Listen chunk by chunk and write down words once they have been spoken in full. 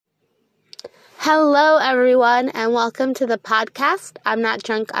Hello, everyone, and welcome to the podcast. I'm not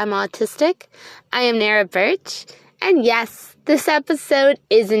drunk, I'm autistic. I am Nara Birch, and yes, this episode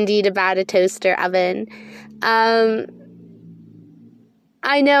is indeed about a toaster oven. I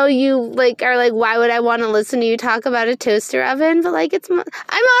know you are like, why would I want to listen to you talk about a toaster oven? But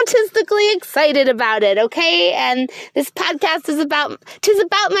I'm autistically excited about it, okay? And this podcast is about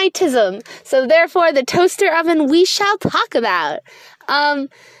my tism. So therefore, the toaster oven we shall talk about.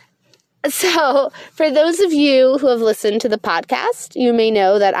 So, for those of you who have listened to the podcast, you may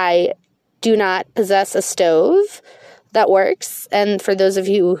know that I do not possess a stove that works. And for those of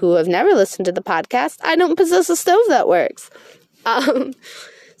you who have never listened to the podcast, I don't possess a stove that works.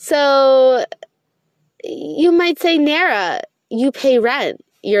 So, you might say, Nara, you pay rent.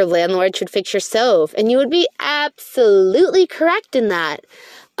 Your landlord should fix your stove. And you would be absolutely correct in that.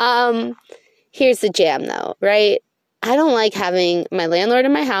 Here's the jam, though, right? I don't like having my landlord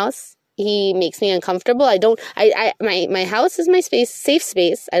in my house. He makes me uncomfortable. My house is my safe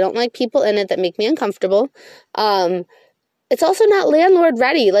space. I don't like people in it that make me uncomfortable. It's also not landlord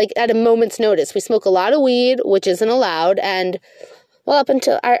ready, at a moment's notice. We smoke a lot of weed, which isn't allowed. And, up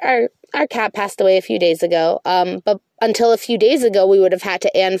until our cat passed away a few days ago. But until a few days ago, we would have had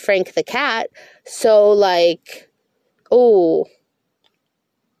to Anne Frank the cat. So,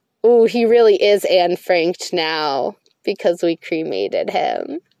 he really is Anne Franked now because we cremated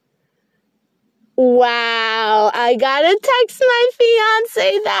him. Wow, I gotta text my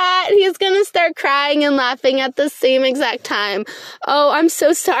fiance that. He's gonna start crying and laughing at the same exact time. Oh, I'm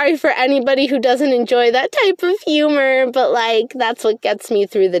so sorry for anybody who doesn't enjoy that type of humor, but that's what gets me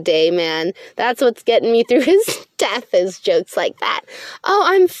through the day, man. That's what's getting me through his death is jokes like that. Oh,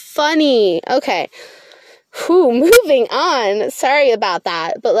 I'm funny. Okay. Moving on. Sorry about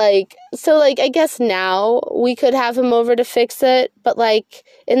that. But I guess now we could have him over to fix it. But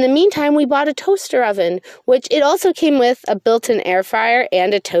in the meantime, we bought a toaster oven, which it also came with a built-in air fryer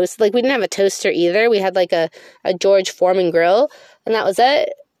and a toast. We didn't have a toaster either. We had a George Foreman grill, and that was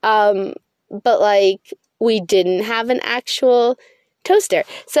it. But we didn't have an actual toaster.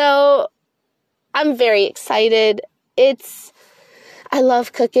 So I'm very excited. I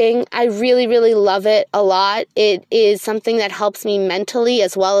love cooking. I really, really love it a lot. It is something that helps me mentally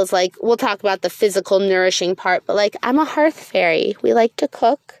as well as we'll talk about the physical nourishing part, but I'm a hearth fairy. We like to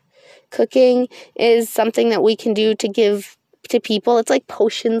cook. Cooking is something that we can do to give to people. It's like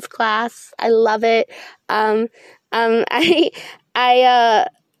potions class. I love it. I'm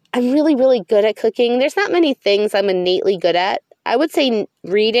really, really good at cooking. There's not many things I'm innately good at. I would say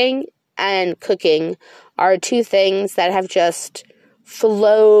reading and cooking are two things that have just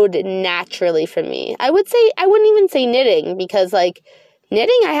flowed naturally for me. I wouldn't even say knitting because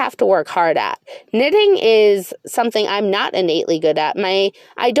knitting I have to work hard at. Knitting is something I'm not innately good at.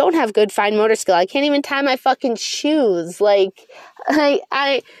 I don't have good fine motor skill. I can't even tie my fucking shoes. I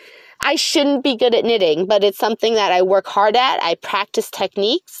shouldn't be good at knitting, but it's something that I work hard at. I practice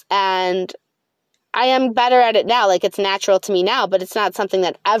techniques and I am better at it now. It's natural to me now, but it's not something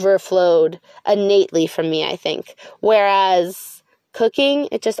that ever flowed innately from me, I think. Whereas cooking,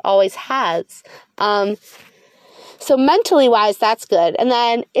 it just always has. So mentally wise, that's good. And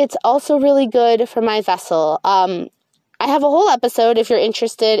then it's also really good for my vessel. I have a whole episode if you're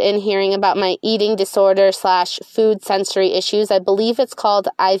interested in hearing about my eating disorder / food sensory issues. I believe it's called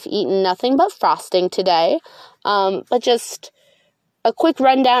I've Eaten Nothing But Frosting Today. But just a quick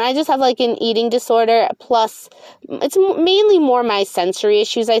rundown. I just have an eating disorder, plus it's mainly more my sensory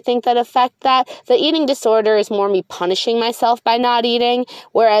issues, I think, that affect that. The eating disorder is more me punishing myself by not eating,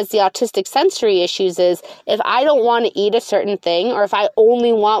 whereas the autistic sensory issues is if I don't want to eat a certain thing, or if I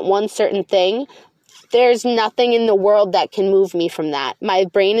only want one certain thing, there's nothing in the world that can move me from that. My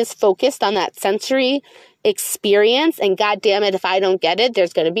brain is focused on that sensory experience, and God damn it, if I don't get it,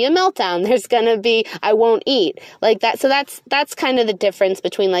 there's going to be a meltdown. There's going to be, I won't eat that. So that's kind of the difference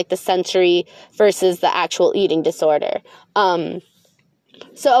between the sensory versus the actual eating disorder.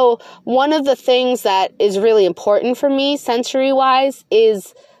 So one of the things that is really important for me sensory wise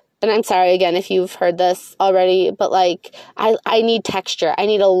is, and I'm sorry again if you've heard this already, but I need texture. I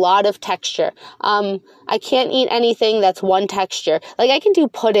need a lot of texture. I can't eat anything that's one texture. I can do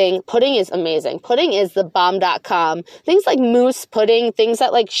pudding. Pudding is amazing. Pudding is the bomb.com. Things like mousse pudding, things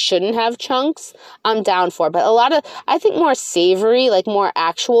that shouldn't have chunks, I'm down for. But a lot of, I think more savory, more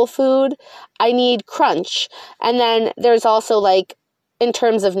actual food, I need crunch. And then there's also in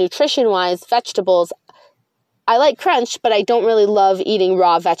terms of nutrition wise, vegetables, I like crunch, but I don't really love eating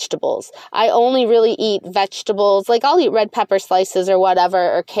raw vegetables. I only really eat vegetables. I'll eat red pepper slices or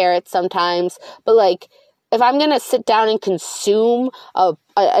whatever, or carrots sometimes. But if I'm going to sit down and consume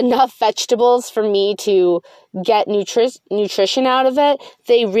enough vegetables for me to get nutrition out of it,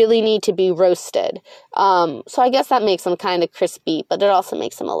 they really need to be roasted. So I guess that makes them kind of crispy, but it also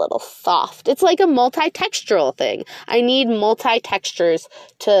makes them a little soft. It's like a multi-textural thing. I need multi-textures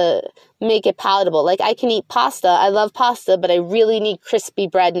to make it palatable. Like, I can eat pasta. I love pasta, but I really need crispy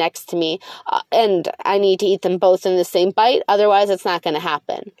bread next to me. And I need to eat them both in the same bite. Otherwise, it's not going to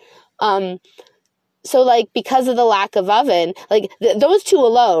happen. So, like, because of the lack of oven, like, those two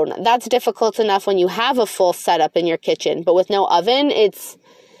alone, that's difficult enough when you have a full setup in your kitchen. But with no oven,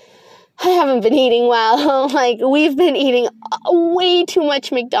 I haven't been eating well. Like, we've been eating way too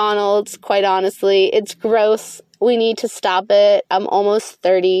much McDonald's, quite honestly. It's gross. We need to stop it. I'm almost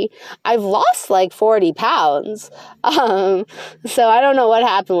 30. I've lost like 40 pounds. So I don't know what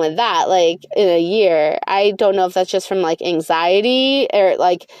happened with that, like, in a year. I don't know if that's just from like anxiety or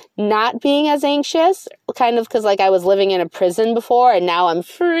like not being as anxious, kind of, because like I was living in a prison before and now I'm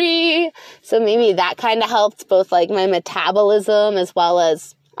free. So maybe that kind of helped both like my metabolism as well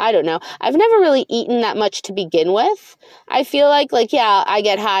as, I don't know. I've never really eaten that much to begin with. I feel like, yeah, I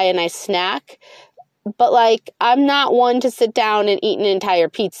get high and I snack. But, like, I'm not one to sit down and eat an entire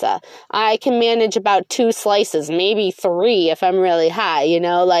pizza. I can manage about 2 slices, maybe 3 if I'm really high, you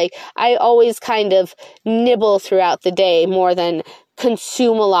know? Like, I always kind of nibble throughout the day more than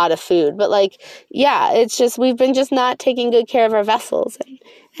consume a lot of food. But, like, yeah, it's just, we've been just not taking good care of our vessels.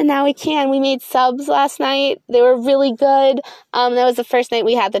 And now we can. We made subs last night. They were really good. That was the first night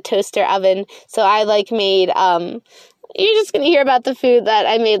we had the toaster oven. So I, like, made, you're just going to hear about the food that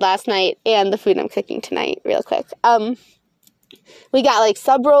I made last night and the food I'm cooking tonight real quick. We got like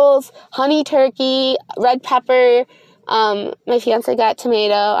sub rolls, honey turkey, red pepper. My fiance got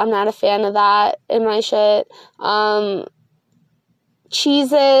tomato. I'm not a fan of that in my shit.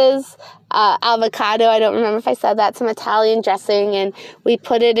 Cheeses, avocado. I don't remember if I said that. Some Italian dressing, and we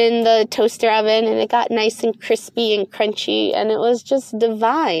put it in the toaster oven and it got nice and crispy and crunchy, and it was just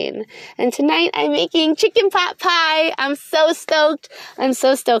divine. And tonight I'm making chicken pot pie. I'm so stoked.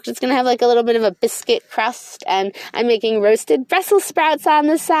 It's gonna have like a little bit of a biscuit crust, and I'm making roasted Brussels sprouts on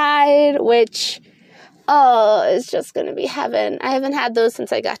the side, which, oh, it's just gonna be heaven. I haven't had those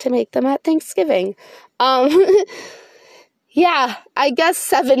since I got to make them at Thanksgiving. Yeah, I guess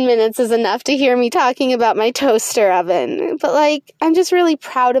 7 minutes is enough to hear me talking about my toaster oven. But, like, I'm just really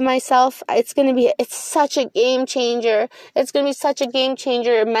proud of myself. It's such a game changer. It's going to be such a game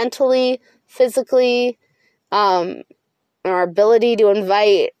changer mentally, physically, our ability to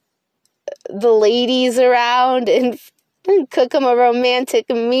invite the ladies around and cook them a romantic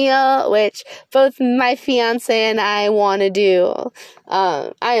meal, which both my fiance and I want to do.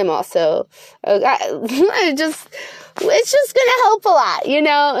 I am also, it's just going to help a lot, you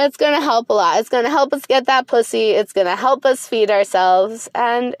know? It's going to help a lot. It's going to help us get that pussy. It's going to help us feed ourselves.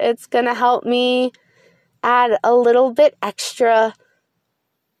 And it's going to help me add a little bit extra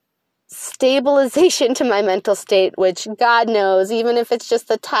stabilization to my mental state, which God knows, even if it's just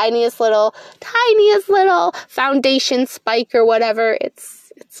the tiniest little foundation spike or whatever,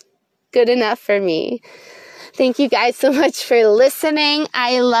 it's good enough for me. Thank you guys so much for listening.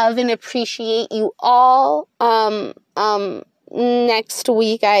 I love and appreciate you all. Next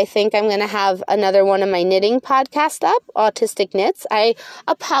week, I think I'm going to have another one of my knitting podcasts up, Autistic Knits. I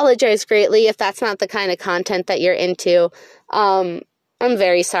apologize greatly if that's not the kind of content that you're into. I'm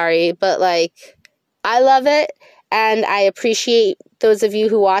very sorry, but like, I love it and I appreciate those of you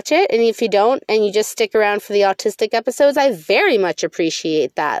who watch it. And if you don't and you just stick around for the autistic episodes, I very much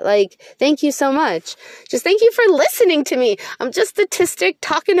appreciate that. Like, thank you so much. Just thank you for listening to me. I'm just autistic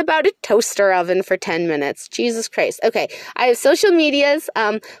talking about a toaster oven for 10 minutes. Jesus Christ. Okay. I have social medias.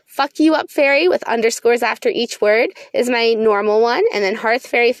 Fuck You Up Fairy with underscores after each word is my normal one. And then Hearth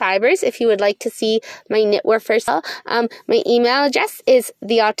Fairy Fibers if you would like to see my knitwear for sale. My email address is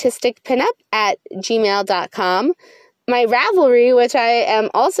theautisticpinup@gmail.com. My Ravelry, which I am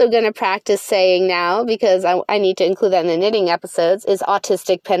also going to practice saying now because I need to include that in the knitting episodes, is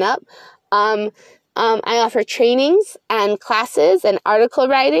Autistic Pinup. I offer trainings and classes and article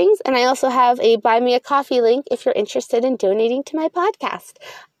writings, and I also have a Buy Me a Coffee link if you're interested in donating to my podcast.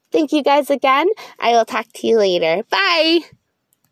 Thank you guys again. I will talk to you later. Bye!